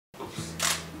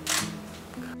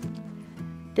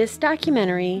This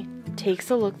documentary takes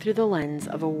a look through the lens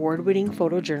of award-winning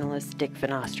photojournalist Dick Van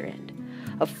Nostrand,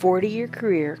 a 40-year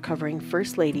career covering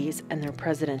first ladies and their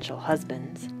presidential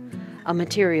husbands, a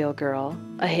material girl,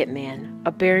 a hitman,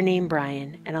 a bear named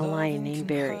Brian, and a lion named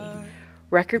Barry,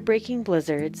 record-breaking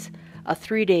blizzards, a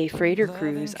 3-day freighter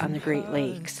cruise on the Great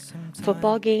Lakes,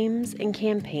 football games and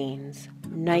campaigns,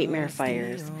 nightmare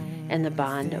fires, and the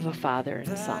bond of a father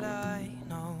and son.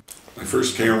 My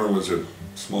first camera was a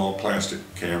small plastic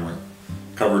camera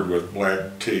covered with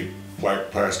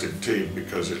black plastic tape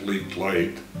because it leaked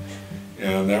light,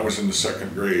 and that was in the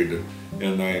 2nd grade.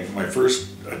 And my first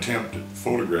attempt at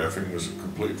photographing was a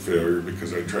complete failure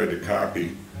because I tried to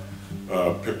copy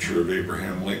a picture of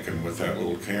Abraham Lincoln with that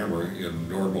little camera in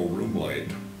normal room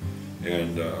light,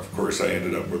 and of course I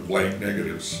ended up with blank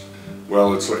negatives.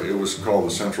 Well, it was called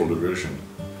the Central Division,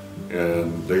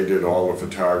 and they did all the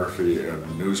photography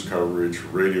and news coverage,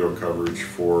 radio coverage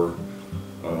for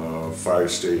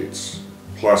 5 states,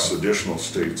 plus additional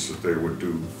states that they would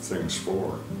do things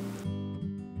for.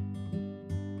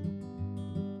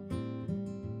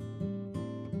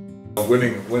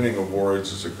 Winning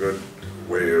awards is a good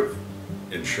way of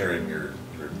ensuring your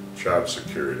job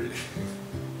security.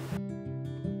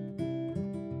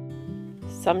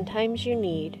 Sometimes you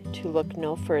need to look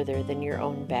no further than your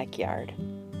own backyard.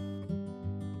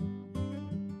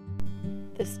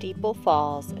 The steeple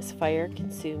falls as fire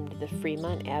consumed the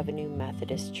Fremont Avenue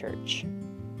Methodist Church.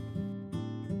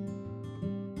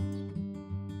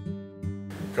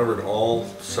 Covered all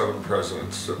 7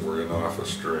 presidents that were in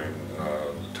office during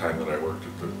the time that I worked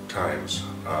at the Times,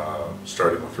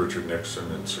 starting with Richard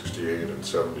Nixon in '68 and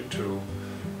 '72,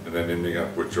 and then ending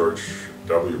up with George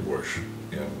W. Bush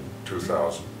in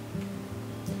 2000.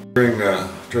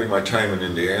 During my time in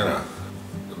Indiana,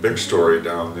 the big story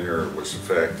down there was the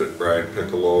fact that Brian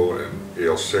Piccolo and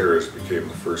Gale Sayers became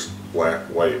the first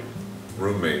black-white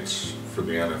roommates for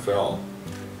the NFL.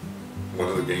 One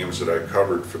of the games that I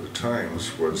covered for the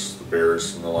Times was the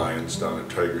Bears and the Lions down at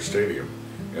Tiger Stadium,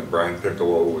 and Brian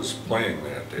Piccolo was playing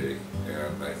that day,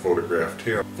 and I photographed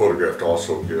him. Photographed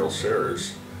also Gale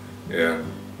Sayers, and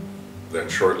then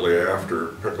shortly after,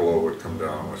 Piccolo would come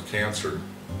down with cancer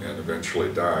and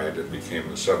eventually died and became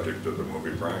the subject of the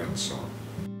movie Brian's Song.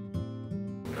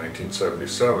 In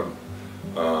 1977,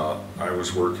 I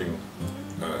was working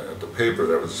at the paper.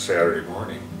 That was a Saturday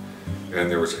morning,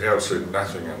 and there was absolutely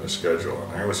nothing on the schedule.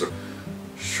 And I was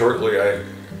shortly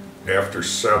after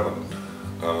 7,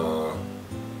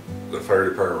 the fire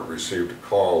department received a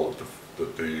call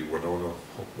that the Winona,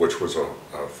 which was a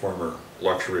former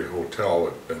luxury hotel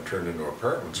that had been turned into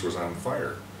apartments, was on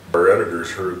fire. Our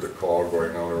editors heard the call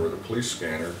going out over the police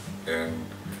scanner and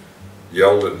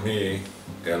yelled at me,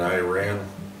 and I ran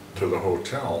to the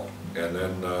hotel, and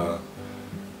then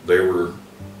the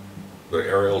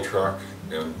aerial truck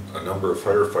and a number of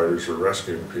firefighters were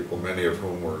rescuing people, many of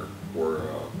whom were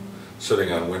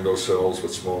sitting on windowsills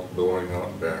with smoke billowing out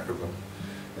in back of them.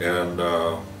 And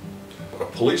a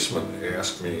policeman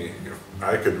asked me if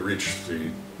I could reach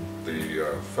the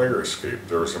fire escape.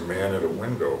 There was a man at a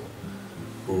window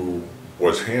who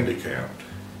was handicapped,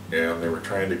 and they were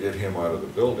trying to get him out of the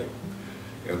building.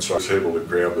 And so I was able to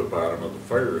grab the bottom of the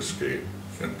fire escape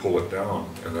and pull it down,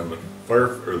 and then the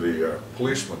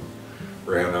policeman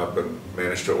ran up and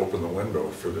managed to open the window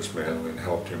for this man and then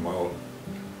helped him out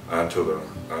onto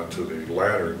the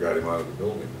ladder and got him out of the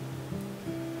building.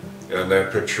 And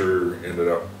that picture ended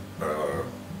up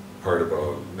part of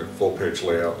a full-page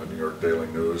layout in the New York Daily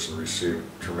News and received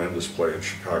tremendous play in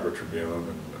Chicago Tribune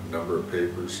and a number of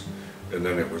papers, and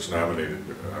then it was nominated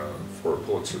for a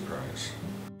Pulitzer Prize.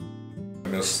 I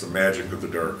miss the magic of the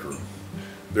darkroom.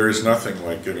 There is nothing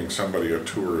like giving somebody a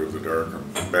tour of the darkroom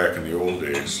back in the old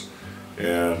days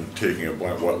and taking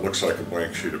what looks like a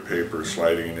blank sheet of paper,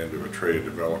 sliding it into a tray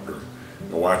developer,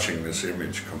 and watching this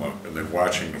image come up, and then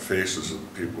watching the faces of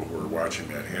the people who are watching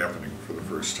that happening for the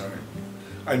first time.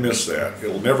 I miss that.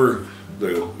 It'll never,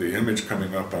 the image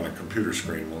coming up on a computer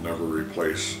screen will never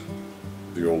replace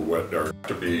the old wet dark.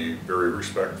 To be very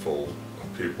respectful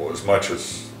of people as much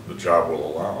as the job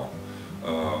will allow,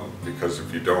 because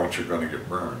if you don't, you're going to get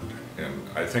burned. And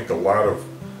I think a lot of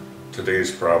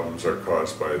today's problems are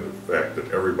caused by the fact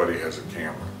that everybody has a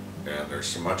camera, and there's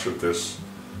so much of this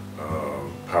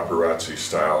paparazzi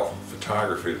style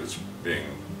photography that's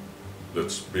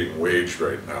being waged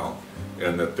right now,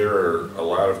 and that there are a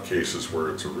lot of cases where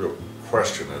it's a real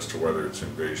question as to whether it's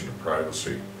invasion of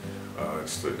privacy.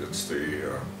 It's the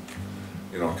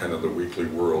you know, kind of the Weekly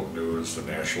World News, the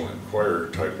National Enquirer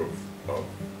type of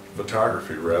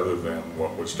photography, rather than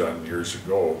what was done years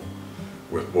ago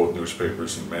with both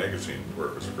newspapers and magazines, where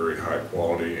it was a very high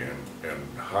quality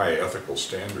and high ethical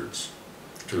standards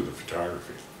to the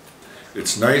photography.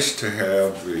 It's nice to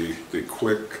have the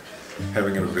quick,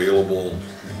 having it available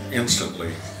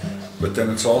instantly, but then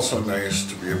it's also nice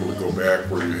to be able to go back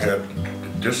where you had to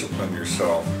discipline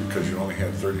yourself because you only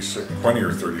had 20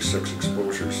 or 36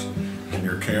 exposures in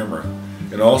your camera.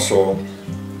 And also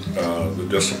the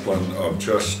discipline of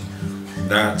just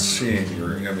not seeing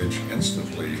your image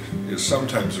instantly is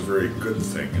sometimes a very good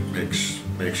thing. It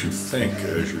makes you think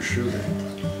as you're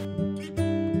shooting.